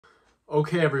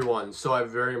Okay, everyone, so I have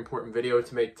a very important video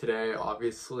to make today.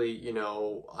 Obviously,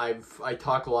 I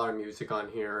talk a lot of music on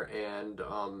here, and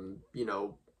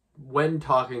when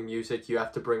talking music, you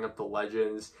have to bring up the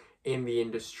legends in the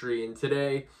industry. And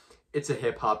today, it's a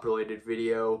hip-hop related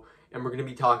video, and we're going to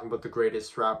be talking about the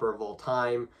greatest rapper of all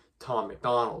time, Tom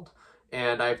MacDonald.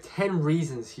 And I have 10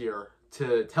 reasons here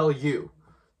to tell you,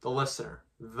 the listener,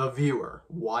 the viewer,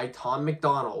 why Tom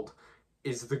MacDonald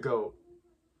is the GOAT.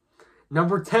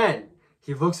 Number 10,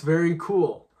 he looks very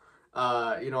cool.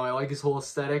 I like his whole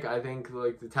aesthetic. I think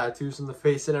like the tattoos on the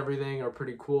face and everything are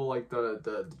pretty cool. Like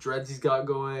the dreads he's got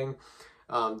going,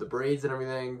 the braids and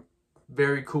everything,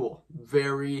 very cool.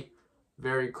 Very,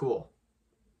 very cool.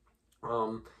 I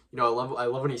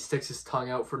love when he sticks his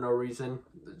tongue out for no reason.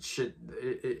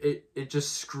 It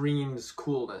just screams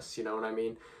coolness. You know what I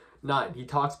mean? 9, he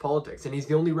talks politics, and he's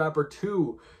the only rapper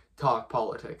to talk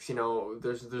politics.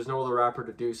 There's no other rapper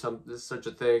to do such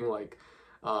a thing. Like,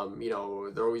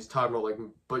 they're always talking about like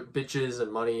bitches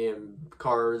and money and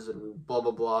cars and blah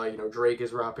blah blah. Drake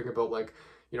is rapping about like,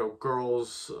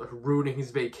 girls ruining his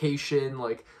vacation.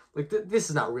 This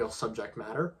is not real subject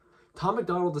matter. Tom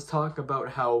MacDonald is talking about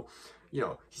how, he's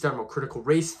talking about critical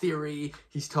race theory.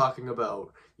 He's talking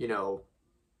about,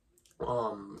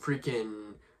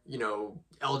 freaking,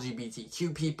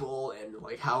 LGBTQ people and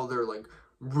like how they're like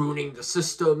ruining the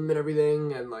system and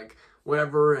everything and like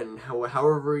whatever, and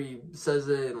however he says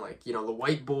it, and like, the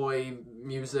white boy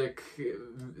music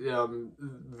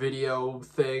video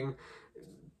thing.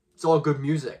 It's all good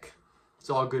music.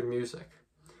 It's all good music.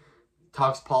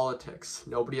 Talks politics.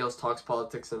 Nobody else talks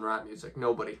politics in rap music.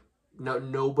 Nobody.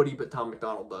 Nobody but Tom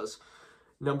MacDonald does.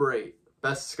 Number 8,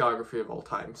 best discography of all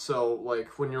time. So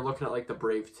like when you're looking at like the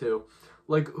Brave 2,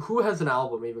 like who has an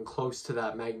album even close to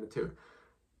that magnitude?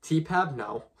 T-Pab?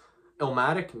 No.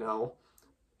 Illmatic? No.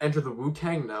 Enter the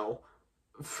Wu-Tang? No.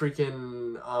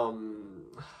 Freaking,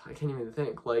 I can't even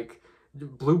think. Like,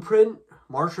 Blueprint?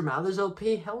 Marshall Mathers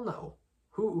LP? Hell no.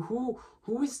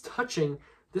 Who is touching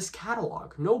this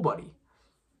catalog? Nobody.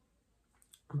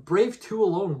 Brave 2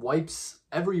 alone wipes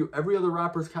every other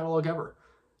rapper's catalog ever.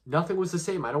 Nothing was the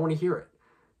same. I don't want to hear it.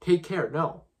 Take Care?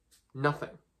 No.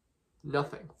 Nothing.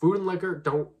 Nothing. Food and Liquor?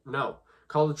 Don't. No.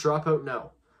 College Dropout?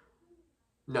 No.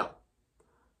 No.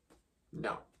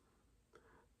 No.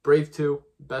 Brave 2,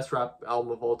 best rap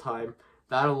album of all time.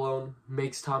 That alone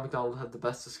makes Tom MacDonald have the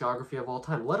best discography of all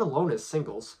time, let alone his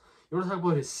singles. You want to talk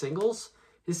about his singles?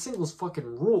 His singles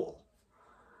fucking rule.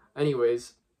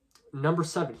 Anyways, number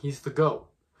 7, he's the GOAT.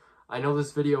 I know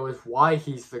this video is why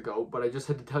he's the GOAT, but I just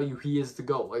had to tell you he is the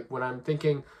GOAT. Like when I'm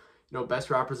thinking, best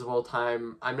rappers of all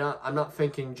time, I'm not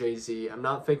thinking Jay-Z, I'm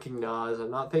not thinking Nas, I'm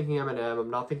not thinking Eminem,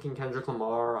 I'm not thinking Kendrick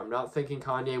Lamar, I'm not thinking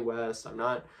Kanye West,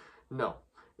 no,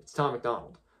 it's Tom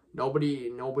MacDonald.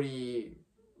 Nobody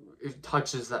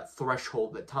touches that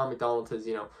threshold that Tom MacDonald has,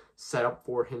 set up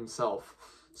for himself.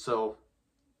 So,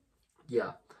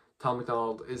 yeah, Tom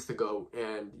MacDonald is the GOAT,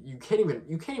 and you can't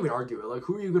even argue it. Like,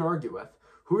 who are you gonna argue with?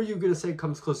 Who are you gonna say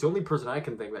comes close? The only person I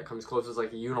can think that comes close is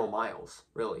like Miles,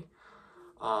 really.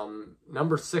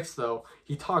 Number 6, though,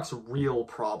 he talks real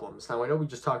problems. Now, I know we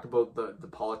just talked about the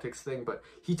politics thing, but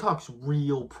he talks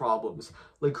real problems.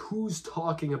 Like, who's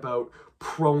talking about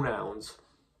pronouns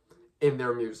in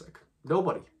their music?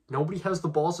 Nobody. Nobody has the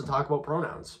balls to talk about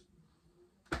pronouns.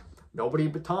 Nobody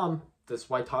but Tom. That's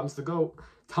why Tom's the GOAT.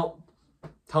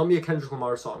 Tell me a Kendrick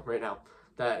Lamar song right now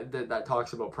that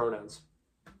talks about pronouns.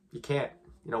 You can't.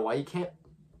 You know why you can't?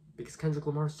 Because Kendrick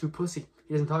Lamar's too pussy.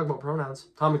 He doesn't talk about pronouns.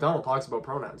 Tom MacDonald talks about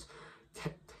pronouns.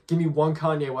 Give me one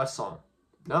Kanye West song.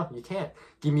 No, you can't.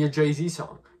 Give me a Jay-Z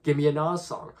song. Give me a Nas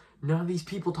song. None of these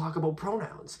people talk about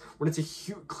pronouns when it's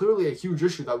clearly a huge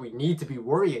issue that we need to be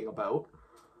worrying about.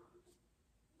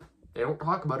 They don't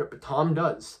talk about it, but Tom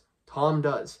does. Tom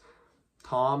does.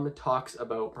 Tom talks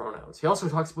about pronouns. He also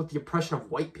talks about the oppression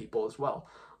of white people as well.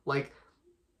 Like,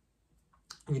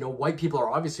 white people are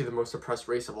obviously the most oppressed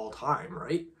race of all time,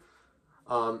 right?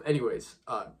 Anyways,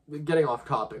 getting off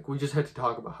topic, we just had to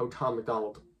talk about how Tom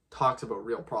MacDonald talks about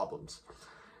real problems.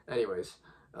 Anyways,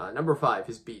 number 5,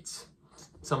 his beats.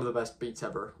 Some of the best beats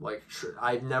ever. Like,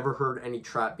 I've never heard any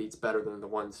trap beats better than the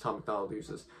ones Tom MacDonald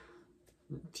uses.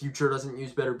 Future doesn't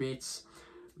use better beats.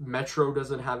 Metro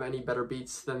doesn't have any better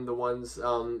beats than the ones,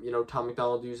 Tom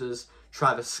MacDonald uses.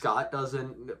 Travis Scott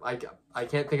doesn't. I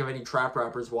can't think of any trap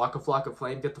rappers. Waka Flocka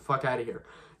Flame, get the fuck out of here.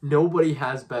 Nobody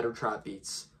has better trap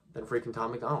beats than freaking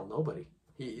Tom MacDonald. Nobody.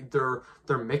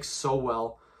 They're mixed so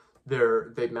well.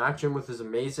 They match him with his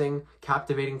amazing,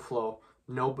 captivating flow.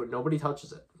 Nobody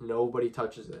touches it. Nobody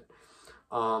touches it.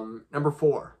 Number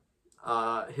 4,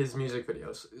 his music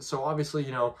videos. So obviously,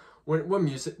 when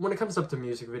it comes up to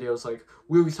music videos, like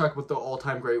we always talk about the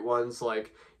all-time great ones,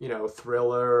 like, you know,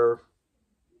 Thriller,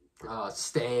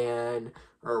 Stan,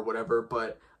 or whatever,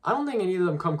 but I don't think any of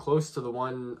them come close to the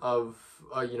one of,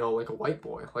 you know, like a white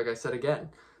boy. Like I said again,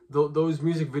 those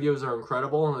music videos are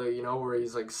incredible, you know, where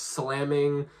he's like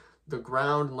slamming the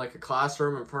ground in like a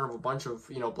classroom in front of a bunch of,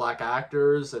 you know, black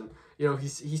actors, and, you know,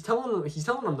 he's telling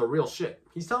them the real shit.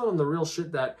 He's telling them the real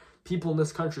shit that people in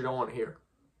this country don't want to hear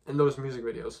in those music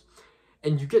videos.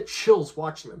 And you get chills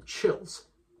watching them. Chills.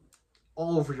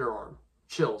 All over your arm.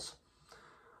 Chills.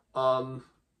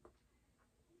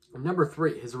 Number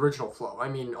 3, his original flow. I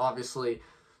mean, obviously,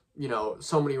 you know,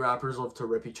 so many rappers love to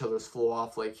rip each other's flow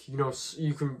off. Like, you know,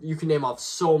 you can name off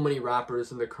so many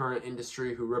rappers in the current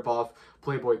industry who rip off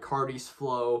Playboi Carti's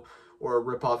flow, or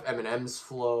rip off Eminem's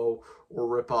flow, or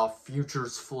rip off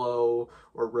Future's flow,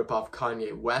 or rip off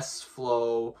Kanye West's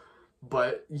flow.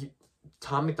 But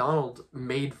Tom MacDonald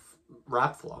made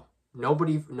rap flow.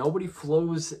 Nobody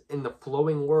flows in the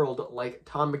flowing world like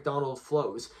Tom MacDonald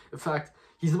flows. In fact,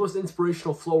 he's the most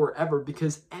inspirational flower ever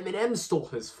because Eminem stole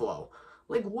his flow.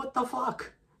 Like, what the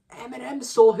fuck? Eminem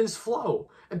stole his flow.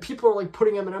 And people are like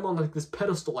putting Eminem on like this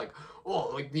pedestal, like, oh,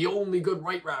 like the only good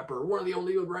white rapper, one of the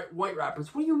only good white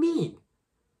rappers. What do you mean?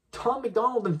 Tom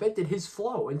MacDonald invented his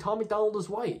flow, and Tom MacDonald is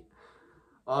white.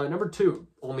 Number 2,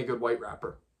 only good white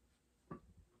rapper.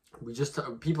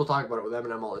 People talk about it with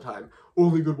Eminem all the time.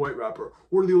 Only good white rapper.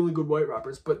 We're the only good white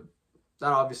rappers. But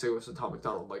that obviously was to Tom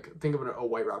MacDonald. Like, think of a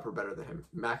white rapper better than him.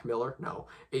 Mac Miller? No.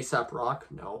 A$AP Rock?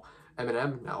 No.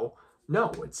 Eminem? No.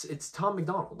 No, it's Tom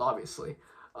MacDonald, obviously.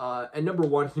 And number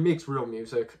 1, he makes real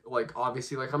music. Like,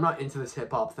 obviously, like, I'm not into this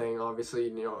hip-hop thing. Obviously,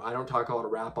 you know, I don't talk a lot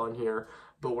of rap on here.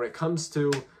 But when it comes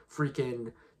to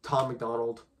freaking Tom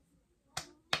MacDonald,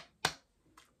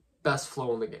 best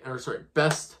flow in the game. Or, sorry,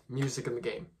 best music in the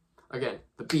game. Again,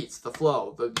 the beats, the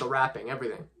flow, the rapping,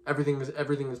 everything. Everything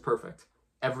is perfect.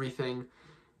 Everything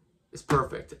is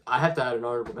perfect. I have to add an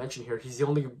honorable mention here. He's the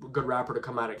only good rapper to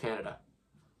come out of Canada.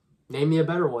 Name me a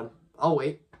better one. I'll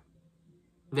wait.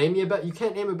 You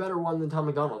can't name a better one than Tom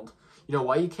MacDonald. You know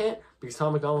why you can't? Because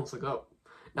Tom MacDonald's the GOAT.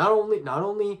 Not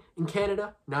only in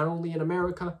Canada, not only in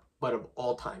America, but of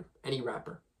all time. Any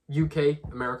rapper. UK,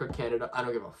 America, Canada, I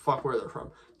don't give a fuck where they're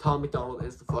from. Tom MacDonald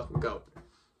is the fucking GOAT.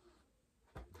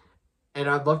 And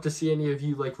I'd love to see any of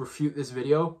you, like, refute this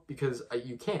video, because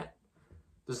you can't.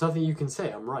 There's nothing you can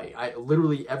say. I'm right.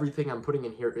 Literally everything I'm putting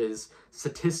in here is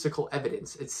statistical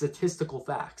evidence. It's statistical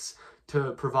facts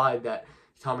to provide that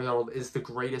Tom MacDonald is the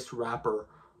greatest rapper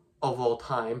of all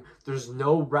time. There's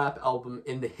no rap album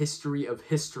in the history of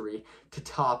history to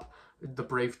top The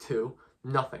Brave 2.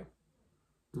 Nothing.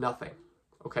 Nothing.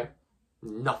 Okay?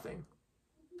 Nothing.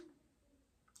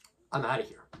 I'm out of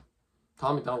here.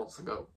 Tom MacDonald's the GOAT.